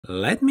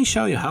Let me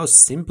show you how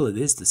simple it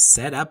is to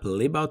set up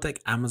Libotech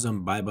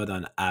Amazon Buy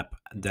Button app.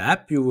 The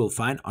app you will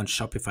find on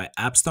Shopify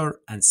App Store,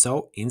 and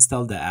so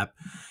install the app.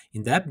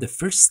 In the app, the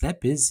first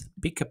step is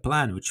pick a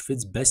plan which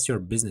fits best your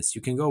business.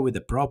 You can go with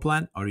the Pro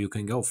plan, or you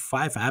can go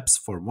 5 apps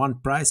for one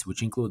price,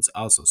 which includes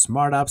also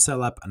Smart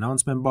Upsell app,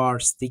 Announcement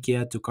Bar, Sticky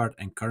Add to Cart,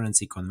 and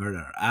Currency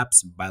Converter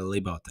apps by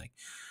Libotech.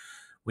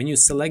 When you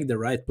select the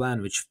right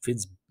plan which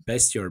fits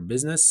best your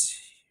business,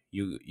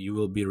 you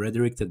will be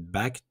redirected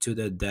back to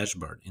the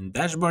dashboard. In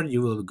dashboard,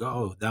 you will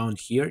go down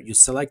here. You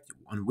select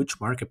on which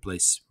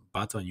marketplace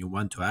button you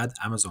want to add: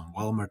 Amazon,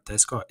 Walmart,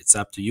 Tesco. It's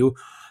up to you.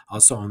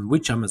 Also, on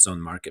which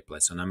Amazon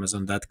marketplace: on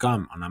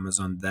Amazon.com, on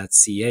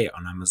Amazon.ca,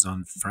 on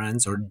Amazon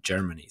France or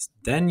Germany.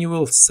 Then you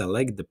will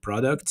select the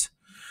product,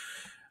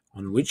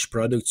 on which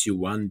products you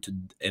want to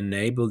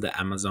enable the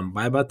Amazon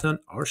buy button,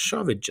 or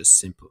show it just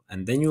simple.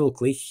 And then you will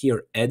click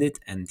here edit,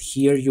 and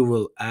here you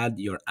will add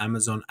your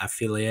Amazon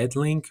affiliate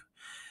link.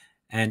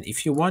 And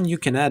if you want, you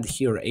can add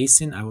here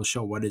ASIN. I will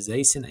show what is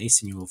ASIN.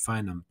 ASIN you will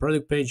find on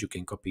product page. You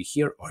can copy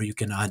here, or you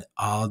can add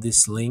all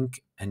this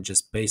link and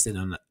just paste it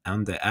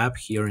on the app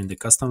here in the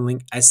custom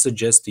link. I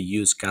suggest to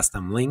use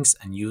custom links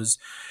and use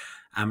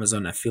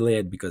Amazon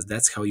affiliate, because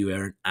that's how you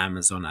earn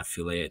Amazon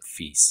affiliate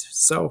fees.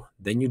 So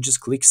then you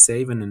just click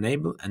save and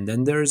enable, and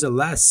then there is a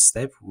last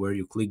step where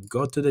you click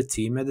go to the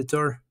theme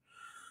editor,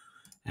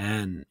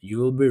 and you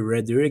will be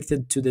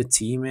redirected to the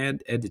theme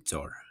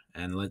editor,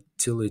 and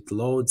till it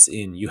loads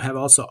in. You have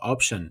also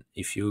option,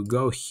 if you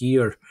go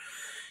here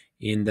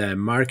in the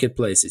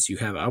marketplaces, you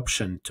have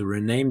option to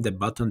rename the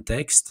button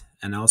text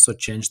and also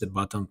change the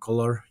button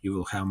color. You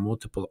will have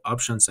multiple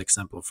options.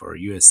 Example, for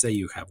USA,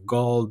 you have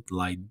gold,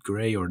 light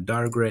gray, or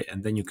dark gray,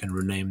 and then you can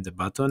rename the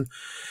button.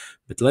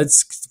 But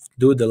let's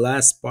do the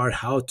last part,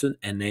 how to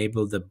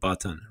enable the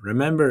button.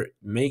 Remember,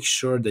 make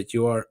sure that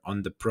you are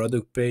on the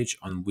product page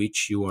on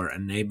which you are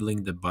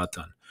enabling the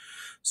button.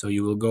 So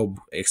you will go,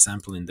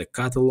 example, in the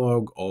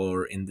catalog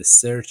or in the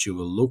search, you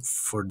will look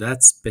for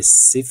that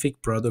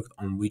specific product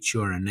on which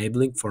you are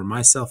enabling. For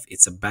myself,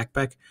 it's a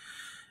backpack.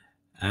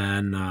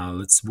 And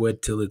let's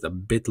wait till it a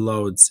bit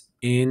loads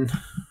in.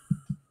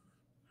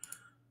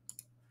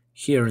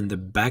 Here in the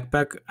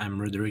backpack, I'm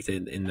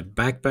redirected in the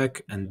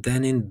backpack, and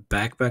then in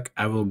backpack,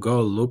 I will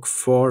go look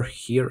for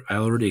here. I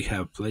already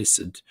have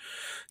placed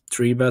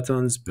 3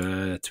 buttons,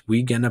 but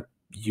you're gonna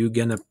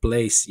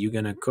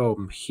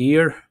come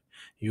here.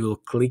 You will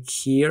click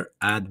here,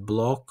 add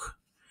block,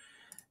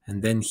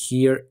 and then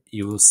here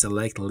you will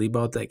select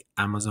Libotech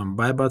Amazon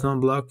buy button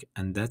block,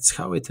 and that's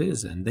how it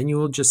is. And then you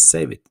will just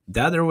save it.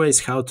 The other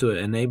ways how to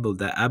enable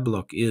the app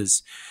block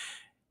is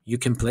you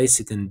can place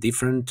it in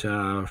different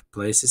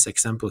places.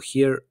 Example,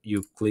 here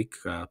you click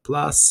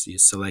plus, you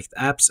select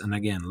apps, and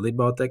again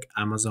Libotech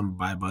Amazon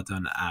buy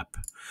button app.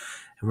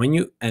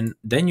 And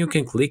then you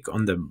can click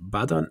on the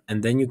button,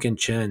 and then you can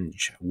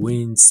change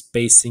win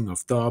spacing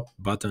of top,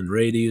 button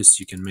radius.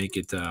 You can make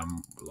it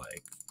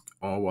like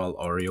oval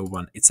or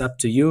U1. It's up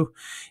to you.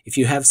 If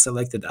you have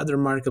selected other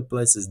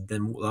marketplaces,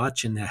 then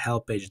watch in the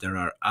help page. There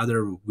are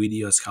other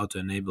videos how to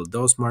enable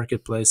those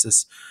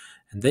marketplaces,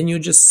 and then you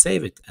just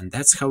save it, and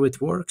that's how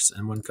it works.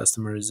 And when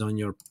customer is on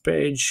your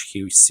page,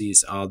 he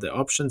sees all the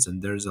options,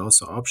 and there's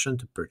also option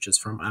to purchase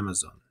from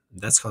Amazon.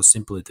 That's how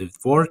simple it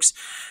works.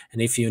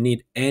 And if you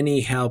need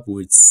any help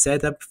with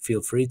setup, feel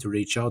free to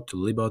reach out to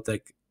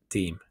Libotech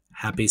team.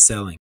 Happy selling.